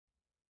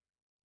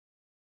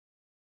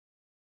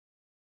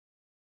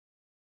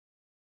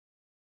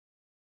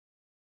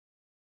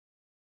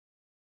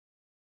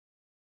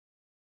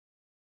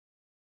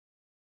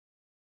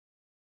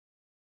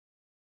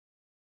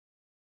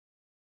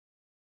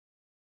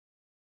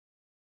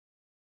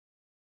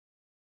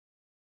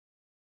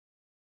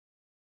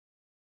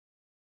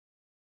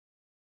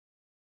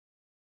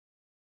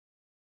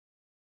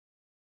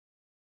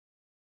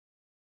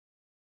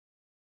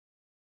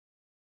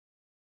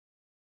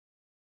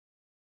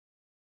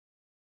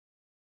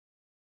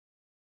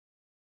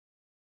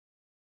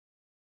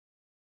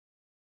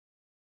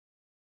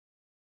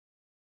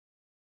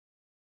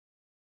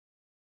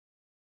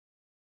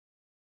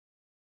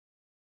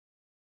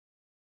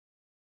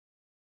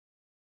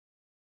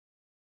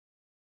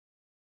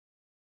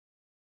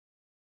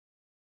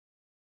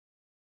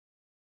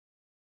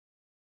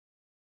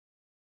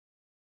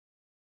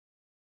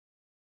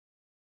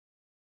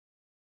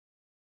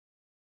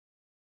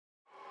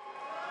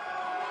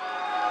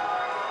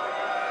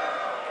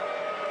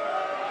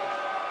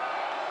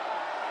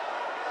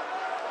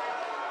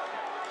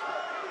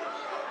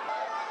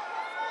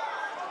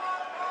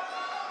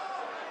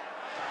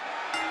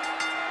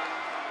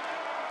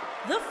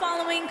The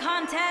following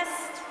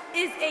contest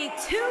is a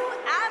 2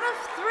 out of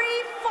 3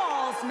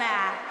 falls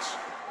match.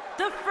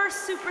 The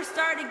first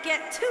superstar to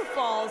get 2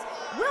 falls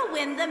will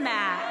win the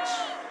match.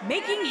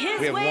 Making his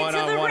way to the ring. We have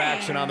one-on-one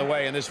action on the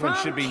way, and this one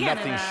should be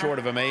nothing short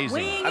of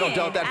amazing. I don't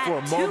doubt that for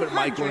a moment,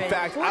 Michael. In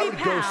fact, I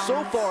would go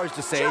so far as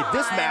to say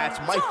this match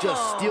might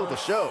just steal the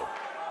show.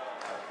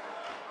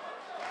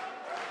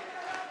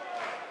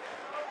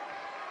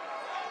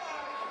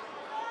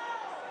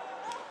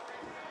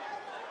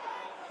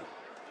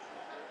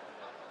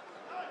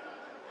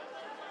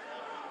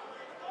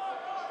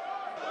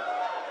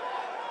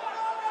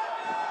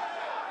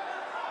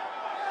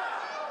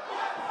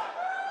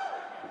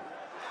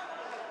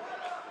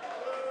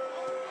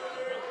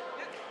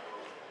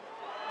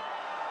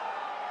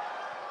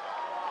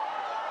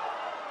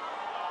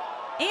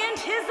 And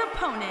his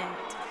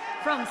opponent,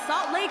 from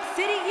Salt Lake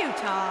City,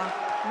 Utah,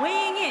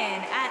 weighing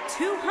in at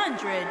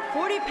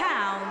 240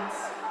 pounds,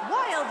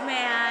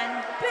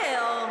 Wildman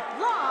Bill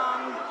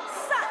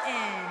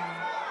Longson.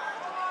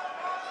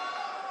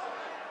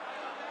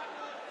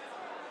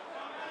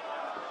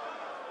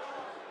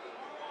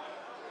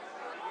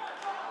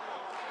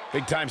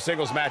 Big-time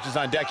singles matches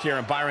on deck here,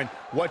 and Byron,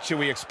 what should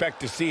we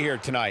expect to see here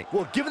tonight?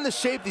 Well, given the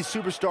shape these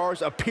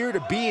superstars appear to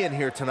be in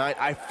here tonight,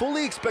 I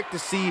fully expect to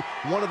see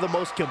one of the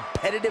most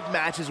competitive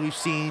matches we've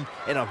seen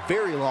in a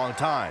very long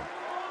time.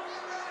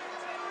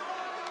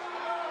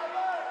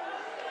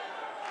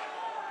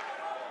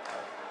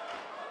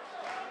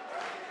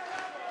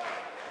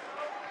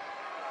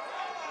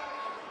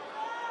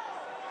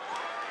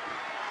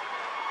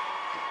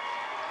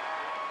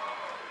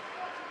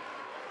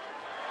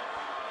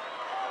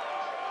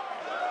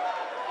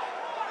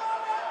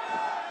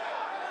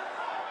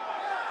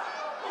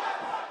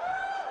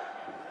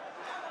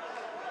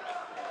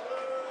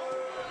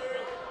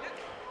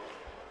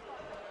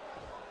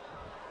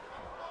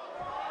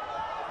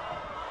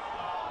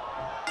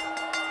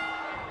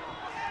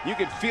 You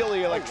can feel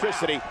the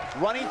electricity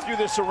running through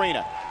this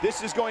arena.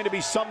 This is going to be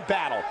some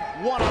battle,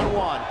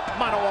 one-on-one,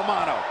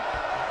 mano-a-mano.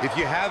 If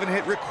you haven't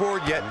hit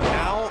record yet,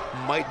 now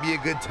might be a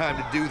good time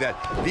to do that.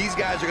 These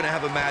guys are going to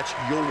have a match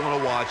you'll want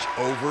to watch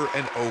over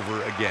and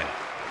over again.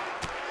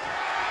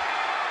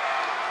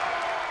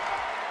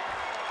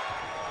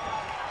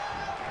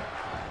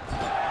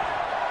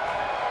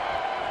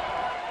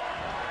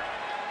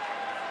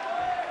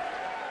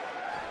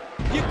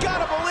 You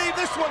gotta believe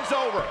this one's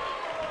over.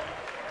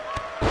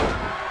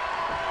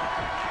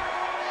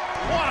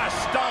 What a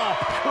stomp.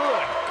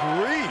 Good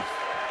grief.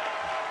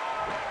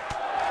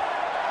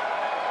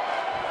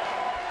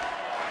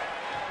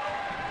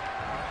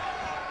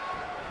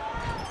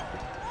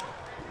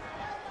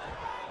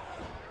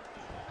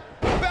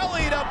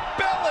 Belly to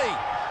belly.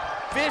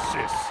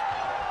 Vicious.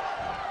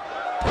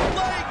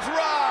 Leg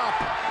drop.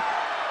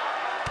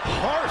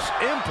 Harsh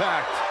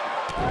impact.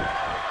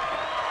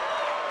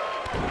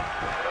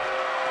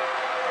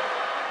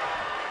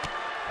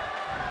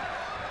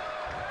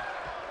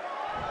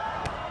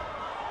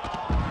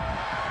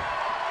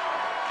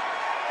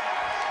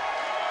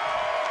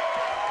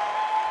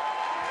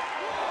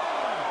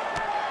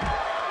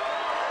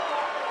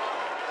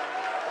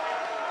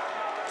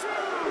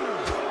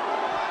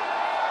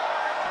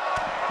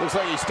 Looks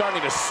like he's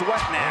starting to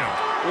sweat now.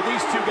 With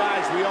these two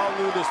guys, we all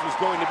knew this was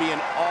going to be an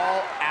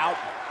all-out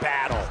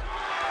battle.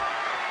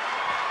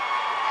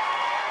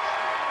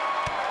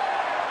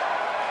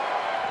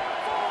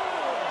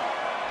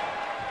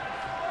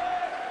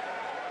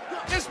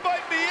 This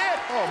might be it.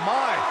 Oh,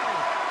 my.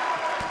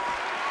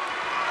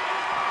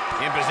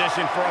 In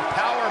position for a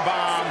power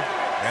bomb.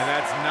 And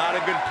that's not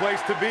a good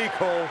place to be,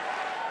 Cole.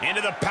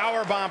 Into the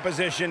power bomb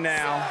position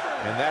now.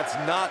 And that's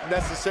not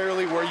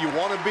necessarily where you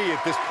want to be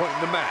at this point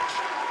in the match.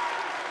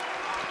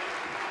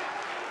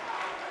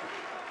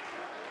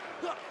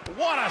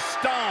 What a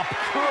stomp.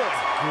 Good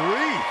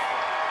grief.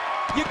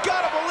 You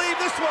gotta believe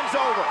this one's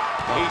over.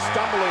 He's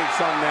stumbling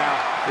some now.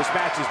 This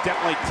match is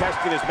definitely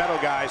testing his mettle,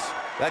 guys.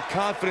 That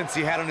confidence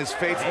he had on his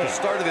face at the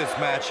start of this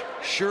match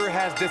sure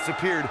has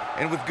disappeared,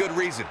 and with good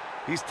reason.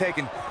 He's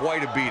taken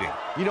quite a beating.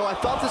 You know, I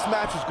thought this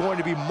match was going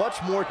to be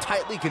much more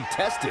tightly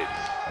contested.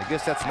 I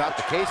guess that's not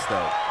the case,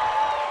 though.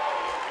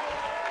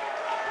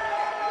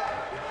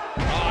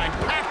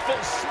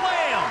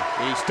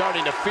 He's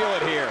starting to feel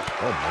it here.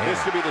 Oh, man.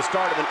 This could be the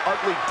start of an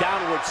ugly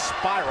downward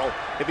spiral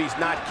if he's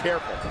not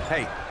careful.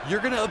 Hey, you're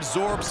going to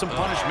absorb some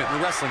punishment in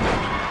the wrestling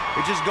match.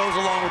 It just goes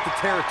along with the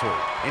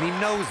territory, and he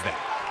knows that.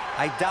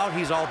 I doubt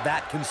he's all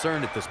that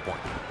concerned at this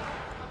point.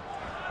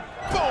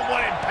 Boom,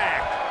 what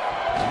impact.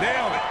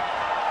 Nailed it.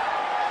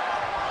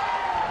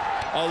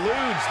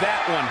 Eludes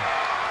that one.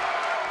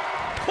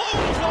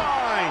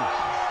 Clothesline.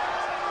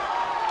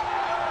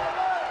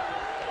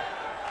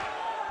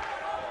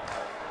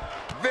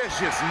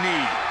 Vicious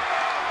knee.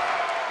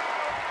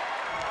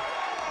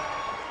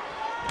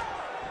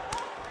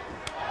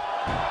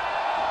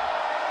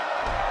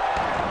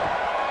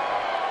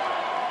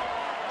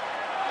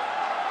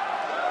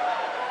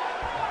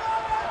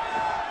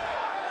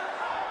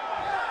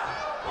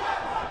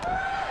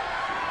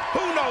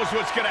 knows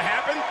what's going to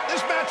happen.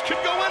 This match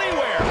could go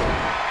anywhere.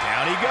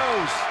 Down he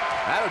goes.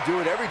 That'll do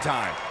it every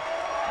time.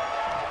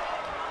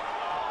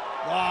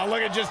 Oh,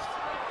 look at just...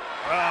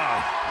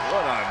 Oh,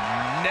 what a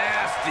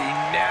nasty,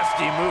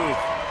 nasty move.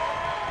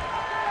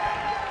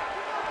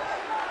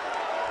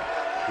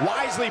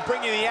 Wisely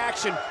bringing the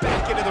action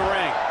back into the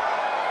ring.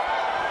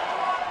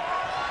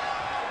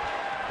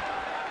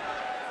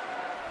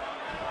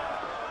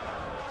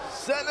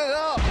 Setting it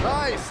up.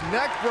 Nice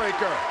neck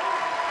breaker.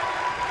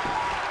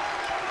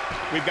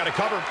 We've got to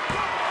cover.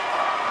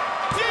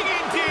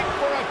 Digging deep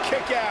for a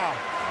kick out.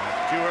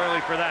 Too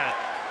early for that.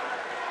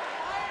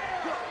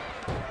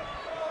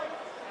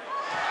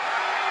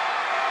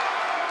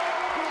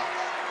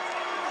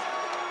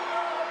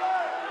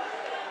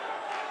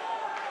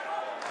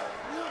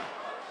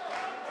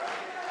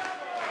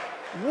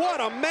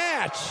 What a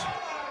match!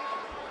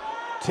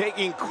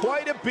 Taking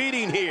quite a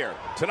beating here.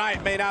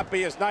 Tonight may not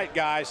be his night,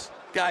 guys.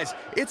 Guys,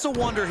 it's a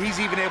wonder he's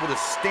even able to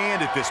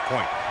stand at this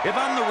point. If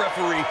I'm the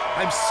referee,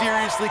 I'm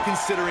seriously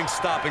considering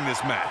stopping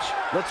this match.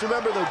 Let's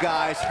remember, though,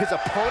 guys, his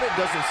opponent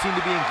doesn't seem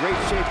to be in great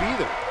shape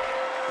either.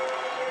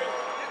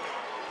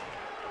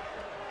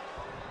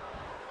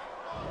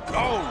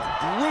 Oh,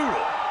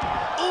 brutal.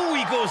 Oh,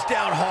 he goes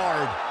down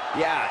hard.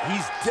 Yeah,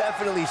 he's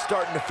definitely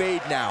starting to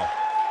fade now.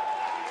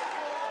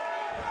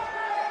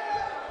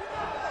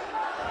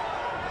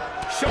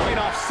 Showing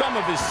off some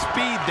of his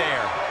speed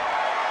there.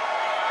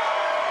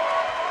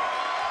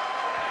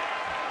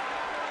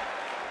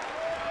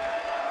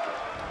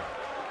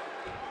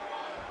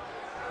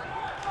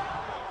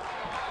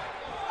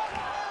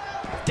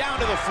 Down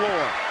to the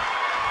floor.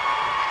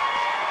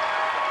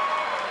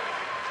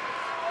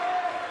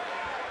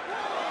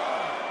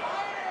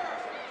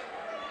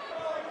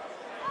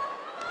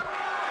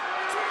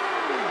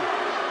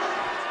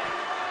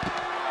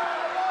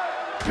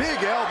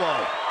 Big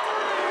elbow.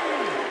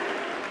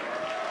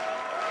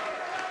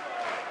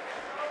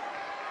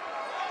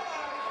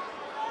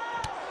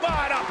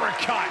 Bad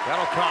uppercut.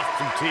 That'll cost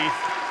some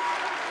teeth.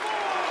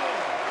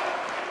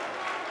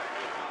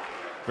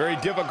 Very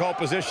difficult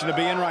position to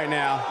be in right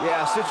now.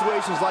 Yeah,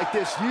 situations like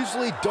this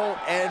usually don't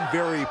end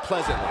very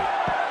pleasantly.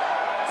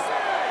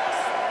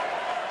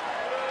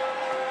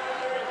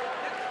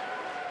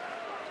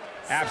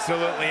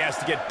 Absolutely has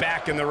to get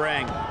back in the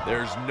ring.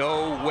 There's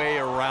no way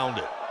around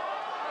it.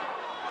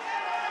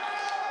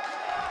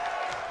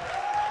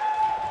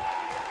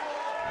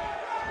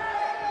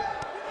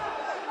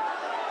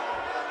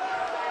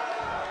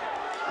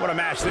 What a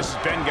match this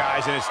has been,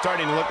 guys, and it's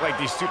starting to look like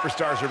these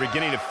superstars are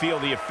beginning to feel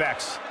the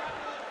effects.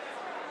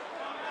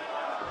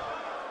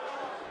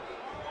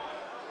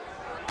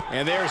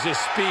 And there's his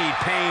speed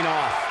paying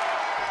off.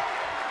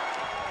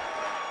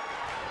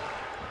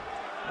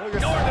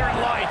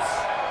 Northern Lights.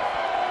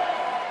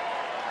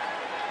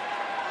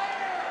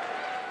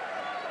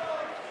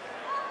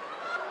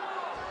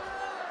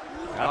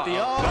 Got the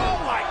oh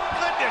my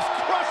goodness,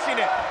 crushing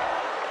it.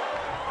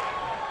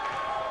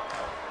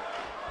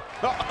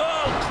 Oh,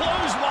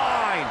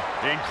 clothesline.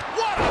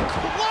 What a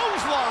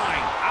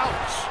clothesline.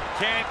 Ouch.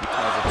 Can't.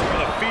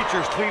 The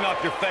features clean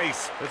up your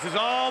face. This is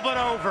all but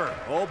over.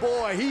 Oh,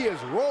 boy, he is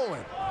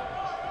rolling.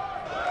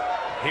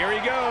 Here he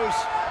goes.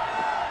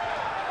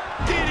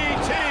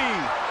 DDT.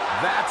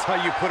 That's how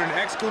you put an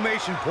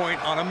exclamation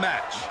point on a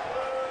match.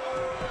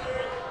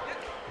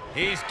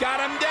 He's got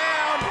him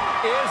down.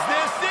 Is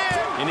this it?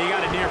 And he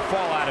got a near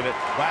fall out of it.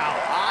 Wow,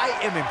 I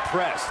am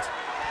impressed.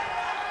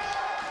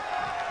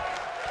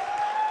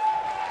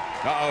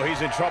 Uh-oh,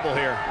 he's in trouble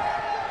here.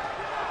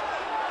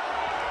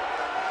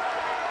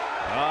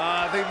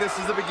 I think this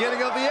is the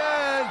beginning of the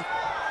end.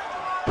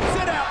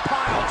 Sit out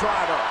pile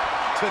driver.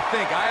 To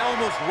think, I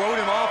almost wrote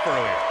him off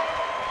earlier.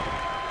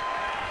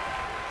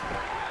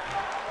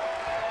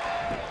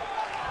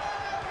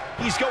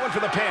 He's going for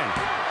the pin.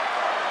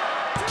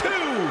 2,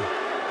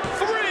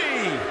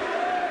 3.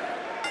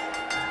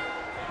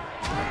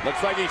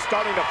 Looks like he's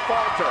starting to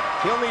falter.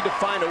 He'll need to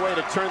find a way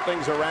to turn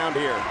things around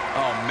here.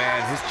 Oh,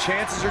 man, his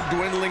chances are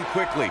dwindling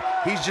quickly.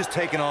 He's just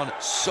taken on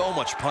so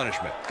much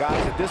punishment.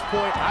 Guys, at this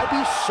point, I'd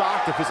be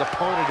shocked if his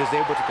opponent is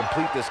able to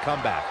complete this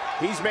comeback.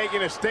 He's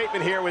making a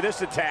statement here with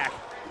this attack.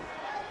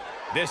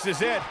 This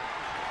is it.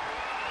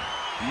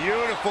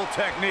 Beautiful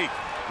technique.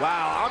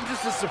 Wow, I'm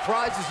just as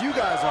surprised as you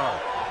guys are.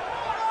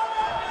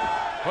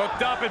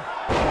 Hooked up and...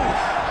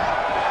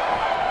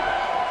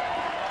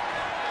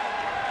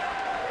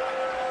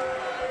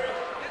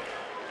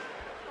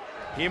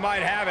 He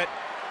might have it.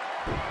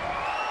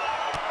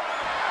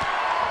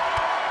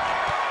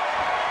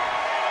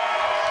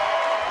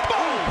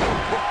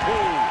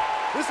 Boom!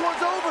 This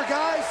one's over,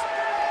 guys.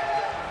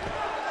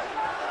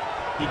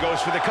 He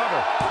goes for the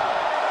cover.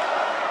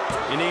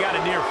 And he got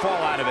a near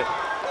fall out of it.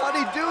 How'd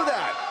he do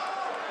that?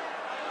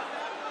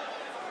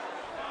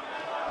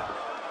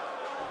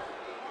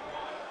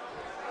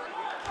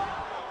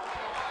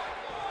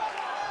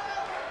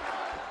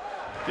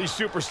 These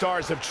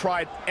superstars have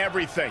tried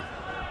everything.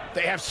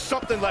 They have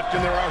something left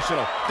in their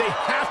arsenal. They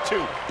have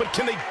to, but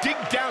can they dig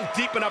down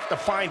deep enough to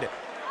find it?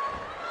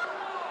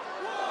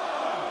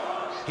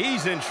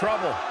 He's in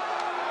trouble.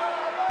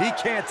 He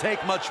can't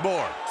take much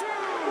more.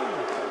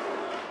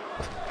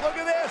 Look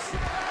at this.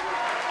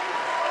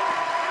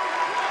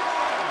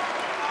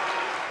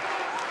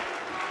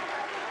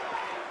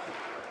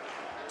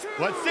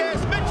 What's this?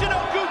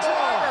 Michinoku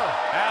driver.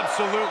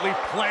 Absolutely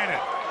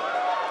planet.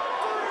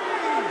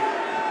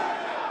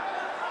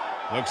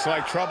 Looks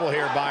like trouble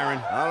here, Byron.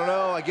 I don't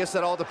know. I guess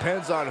that all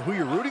depends on who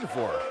you're rooting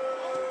for.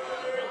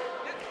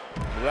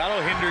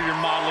 That'll hinder your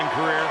modeling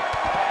career.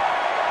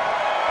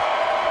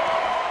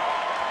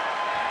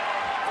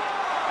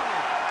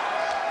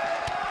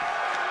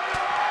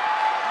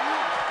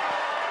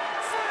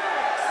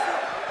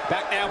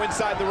 Back now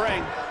inside the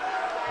ring.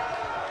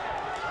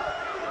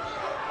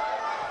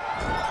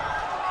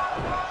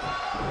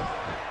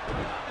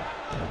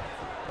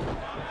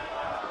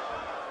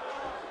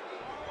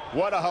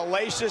 What a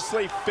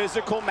hellaciously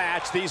physical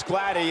match these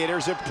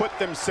gladiators have put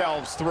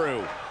themselves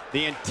through.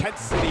 The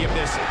intensity of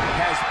this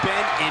has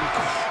been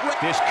incredible.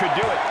 This could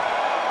do it.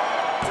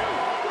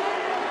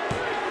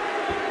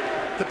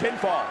 The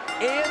pinfall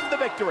and the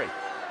victory.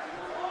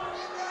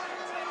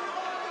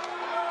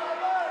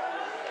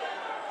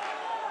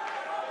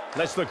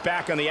 Let's look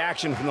back on the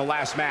action from the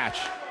last match.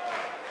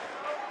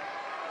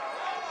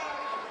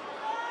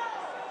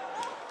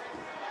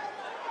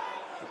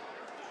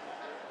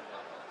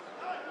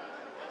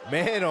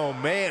 Man, oh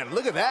man,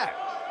 look at that.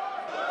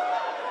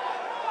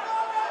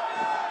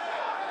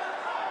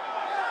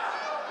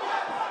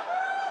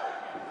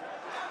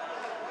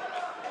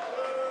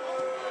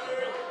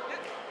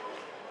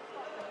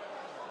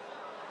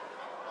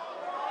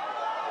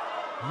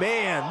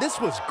 Man, this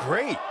was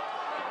great.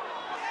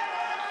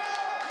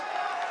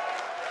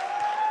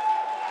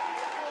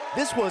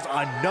 This was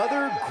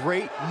another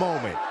great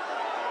moment.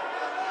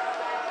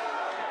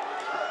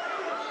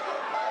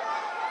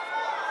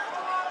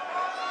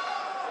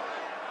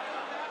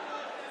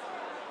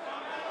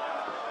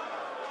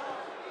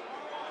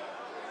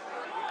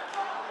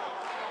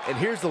 And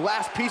here's the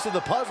last piece of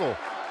the puzzle.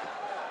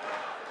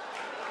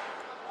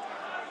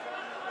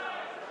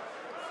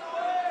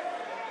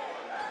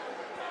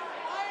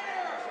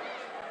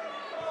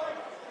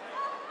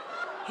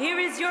 Here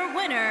is your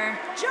winner,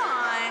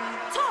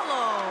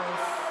 Tolos.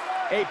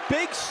 A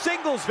big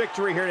singles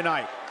victory here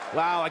tonight.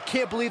 Wow, I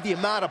can't believe the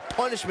amount of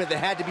punishment that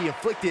had to be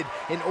inflicted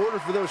in order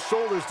for those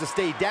shoulders to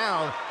stay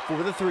down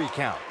for the 3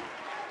 count.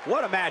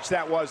 What a match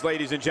that was,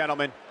 ladies and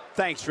gentlemen.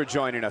 Thanks for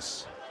joining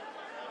us.